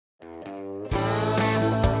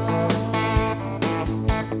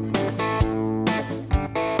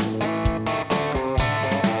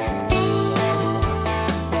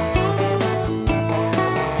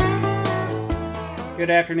Good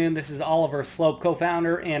afternoon. This is Oliver Sloup,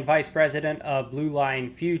 co-founder and vice president of Blue Line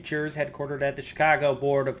Futures, headquartered at the Chicago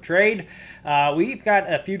Board of Trade. We've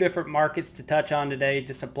got a few different markets to touch on today,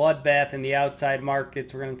 just a bloodbath in the outside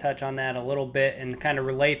markets. We're going to touch on that a little bit and kind of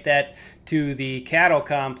relate that to the cattle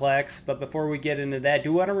complex. But before we get into that, I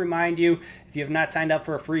do want to remind you, if you have not signed up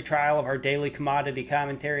for a free trial of our daily commodity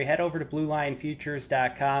commentary, head over to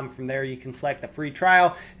bluelinefutures.com. From there, you can select the free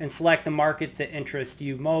trial and select the markets that interest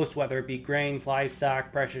you most, whether it be grains,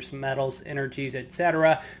 livestock, precious metals, energies,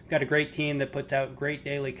 etc. We've got a great team that puts out great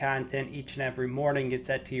daily content each and every morning, gets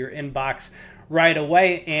that to your inbox right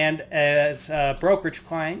away. And as a brokerage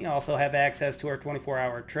client, you also have access to our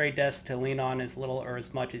 24-hour trade desk to lean on as little or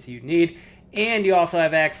as much as you need. And you also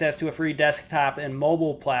have access to a free desktop and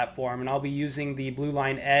mobile platform. And I'll be using the Blue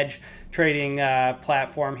Line Edge trading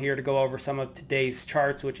platform here to go over some of today's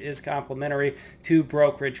charts, which is complimentary to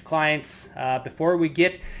brokerage clients. Before we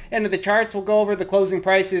get into the charts, we'll go over the closing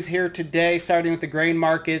prices here today, starting with the grain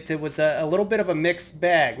markets. It was a little bit of a mixed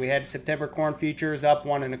bag. We had September corn futures up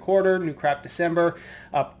 1 1/4, new crop December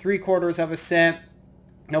up 3/4 of a cent.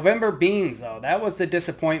 November beans, though, that was the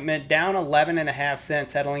disappointment, down 11.5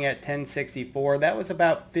 cents, settling at 10.64. That was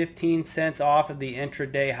about 15 cents off of the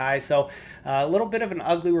intraday high. So a little bit of an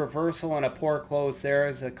ugly reversal and a poor close there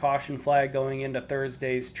as a caution flag going into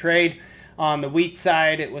Thursday's trade. On the wheat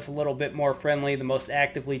side, it was a little bit more friendly. The most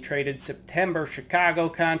actively traded September Chicago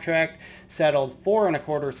contract settled 4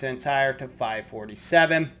 1/4 cents higher to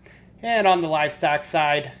 5.47. And on the livestock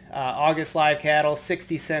side, August live cattle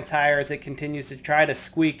 60 cents higher as it continues to try to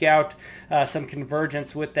squeak out some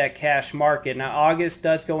convergence with that cash market. Now, August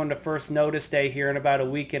does go into first notice day here in about a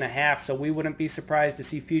week and a half, so we wouldn't be surprised to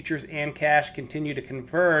see futures and cash continue to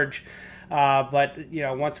converge. But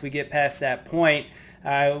once we get past that point,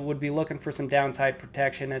 I would be looking for some downside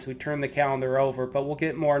protection as we turn the calendar over. But we'll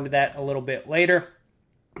get more into that a little bit later.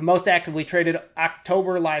 Most actively traded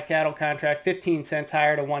October live cattle contract 15 cents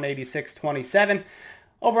higher to 186.27.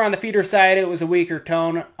 Over on the feeder side, it was a weaker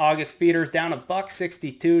tone. August feeders down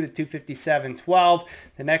 $1.62 to 257.12.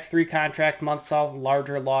 The next three contract months saw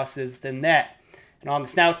larger losses than that. And on the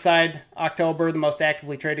snout side, October, the most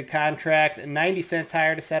actively traded contract, 90 cents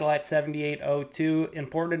higher to settle at 78.02.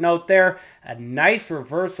 Important to note there, a nice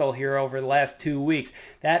reversal here over the last 2 weeks.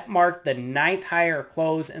 That marked the 9th higher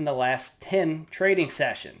close in the last 10 trading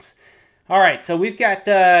sessions. All right, so we've got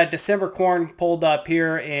December corn pulled up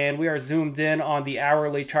here, and we are zoomed in on the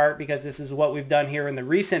hourly chart because this is what we've done here in the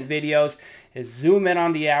recent videos, is zoom in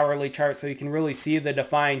on the hourly chart so you can really see the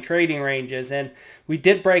defined trading ranges. And we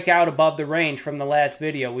did break out above the range from the last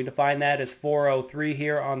video. We defined that as 403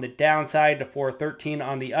 here on the downside to 413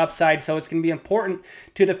 on the upside. So it's going to be important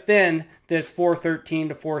to defend this 413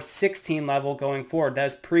 to 416 level going forward.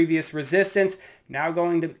 That's previous resistance, now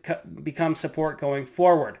going to become support going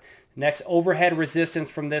forward. Next overhead resistance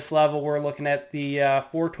from this level, we're looking at the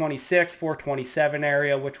 426, 427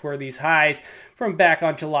 area, which were these highs from back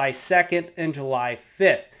on July 2nd and July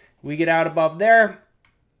 5th. We get out above there,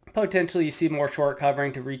 potentially you see more short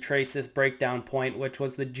covering to retrace this breakdown point, which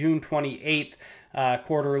was the June 28th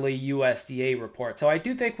quarterly USDA report. So I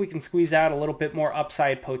do think we can squeeze out a little bit more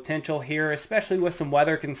upside potential here, especially with some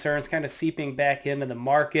weather concerns kind of seeping back into the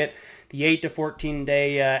market. The 8 to 14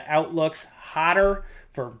 day outlooks hotter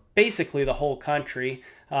for basically the whole country.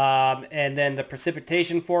 And then the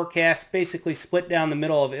precipitation forecast basically split down the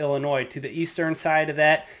middle of Illinois. To the eastern side of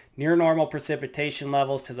that, near normal precipitation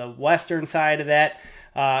levels. To the western side of that,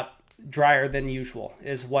 drier than usual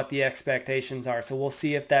is what the expectations are. So we'll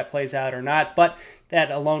see if that plays out or not. But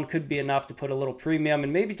that alone could be enough to put a little premium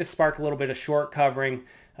and maybe just spark a little bit of short covering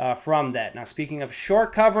from that. Now, speaking of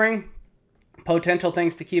short covering, potential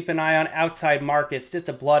things to keep an eye on outside markets, just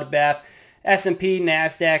a bloodbath. S&P,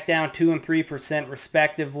 NASDAQ down 2 and 3%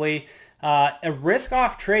 respectively. A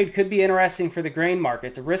risk-off trade could be interesting for the grain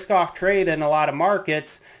markets. A risk-off trade in a lot of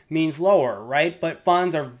markets means lower, right? But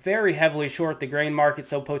funds are very heavily short the grain market,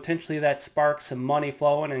 so potentially that sparks some money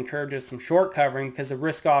flow and encourages some short covering because a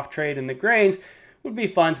risk-off trade in the grains would be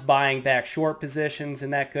funds buying back short positions,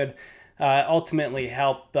 and that could ultimately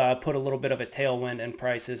help put a little bit of a tailwind in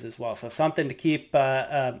prices as well. So something to keep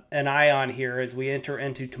an eye on here as we enter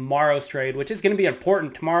into tomorrow's trade, which is going to be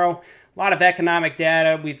important tomorrow. A lot of economic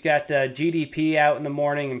data. We've got GDP out in the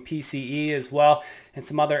morning and PCE as well, and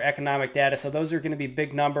some other economic data. So those are going to be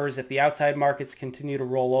big numbers. If the outside markets continue to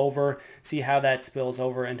roll over, see how that spills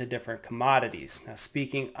over into different commodities. Now,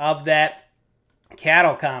 speaking of that,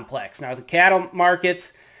 cattle complex. Now, the cattle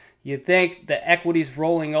markets, you'd think the equities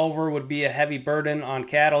rolling over would be a heavy burden on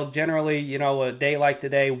cattle. Generally, a day like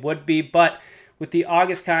today would be, but With the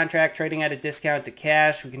August contract trading at a discount to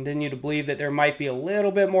cash, we continue to believe that there might be a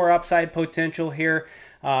little bit more upside potential here,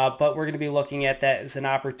 but we're going to be looking at that as an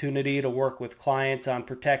opportunity to work with clients on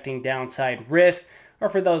protecting downside risk, or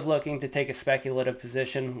for those looking to take a speculative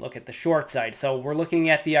position, look at the short side. So we're looking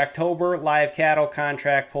at the October live cattle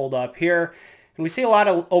contract pulled up here. And we see a lot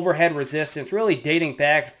of overhead resistance really dating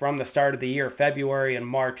back from the start of the year, February and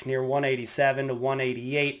March, near 187 to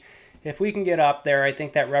 188. If we can get up there, I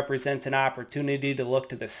think that represents an opportunity to look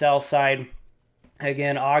to the sell side.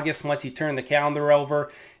 Again, August, once you turn the calendar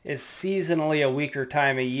over, is seasonally a weaker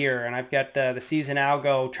time of year. And I've got the season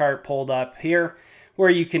algo chart pulled up here, where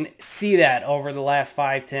you can see that over the last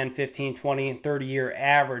 5, 10, 15, 20, and 30-year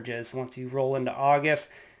averages. Once you roll into August,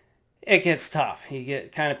 it gets tough. You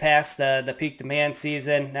get kind of past the peak demand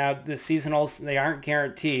season. Now, the seasonals, they aren't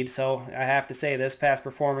guaranteed, so I have to say this past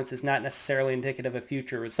performance is not necessarily indicative of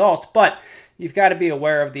future results, but you've got to be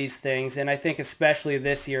aware of these things, and I think especially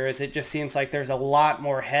this year, as it just seems like there's a lot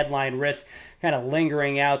more headline risk kind of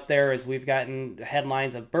lingering out there, as we've gotten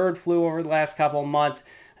headlines of bird flu over the last couple of months,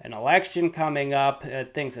 an election coming up,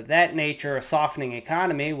 things of that nature, a softening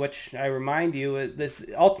economy, which I remind you, this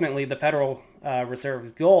ultimately the Federal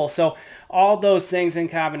Reserve's goal. So all those things in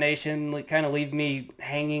combination kind of leave me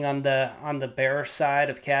hanging on the bearish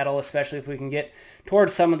side of cattle, especially if we can get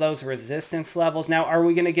towards some of those resistance levels. Now, are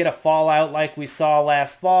we going to get a fallout like we saw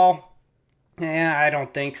last fall? I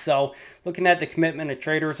don't think so. Looking at the commitment of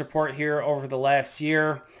traders report here over the last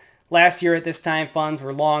year, at this time, funds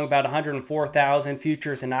were long about 104,000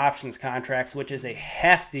 futures and options contracts, which is a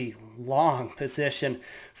hefty long position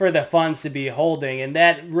for the funds to be holding. And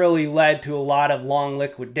that really led to a lot of long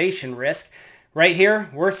liquidation risk. Right here,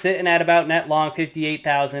 we're sitting at about net long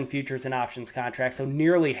 58,000 futures and options contracts, so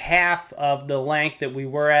nearly half of the length that we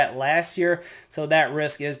were at last year. So that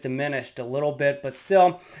risk is diminished a little bit, but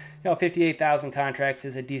still, 58,000 contracts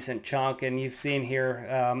is a decent chunk. And you've seen here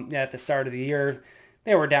at the start of the year,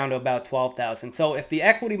 they were down to about 12,000. So if the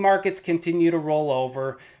equity markets continue to roll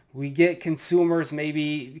over, we get consumers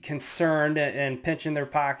maybe concerned and pinching their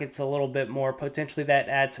pockets a little bit more. Potentially that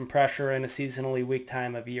adds some pressure in a seasonally weak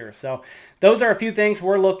time of year. So those are a few things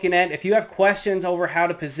we're looking at. If you have questions over how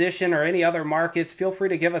to position or any other markets, feel free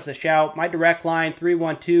to give us a shout. My direct line,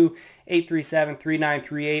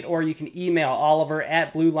 312-837-3938, or you can email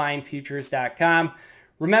oliver@bluelinefutures.com.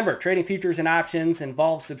 Remember, trading futures and options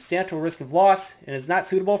involves substantial risk of loss and is not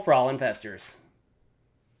suitable for all investors.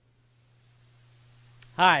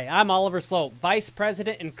 Hi, I'm Oliver Sloup, Vice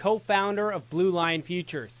President and co-founder of Blue Line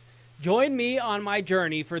Futures. Join me on my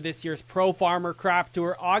journey for this year's Pro Farmer Crop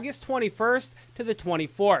Tour, August 21st to the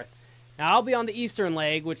 24th. Now, I'll be on the eastern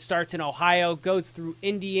leg, which starts in Ohio, goes through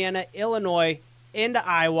Indiana, Illinois, into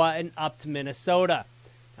Iowa, and up to Minnesota.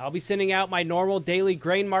 I'll be sending out my normal daily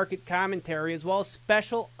grain market commentary as well as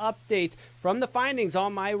special updates from the findings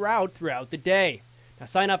on my route throughout the day. Now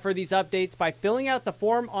sign up for these updates by filling out the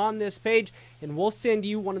form on this page, and we'll send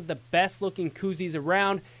you one of the best looking koozies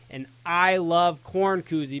around, an I Love Corn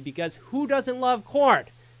koozie, because who doesn't love corn?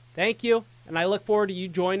 Thank you, and I look forward to you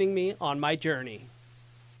joining me on my journey.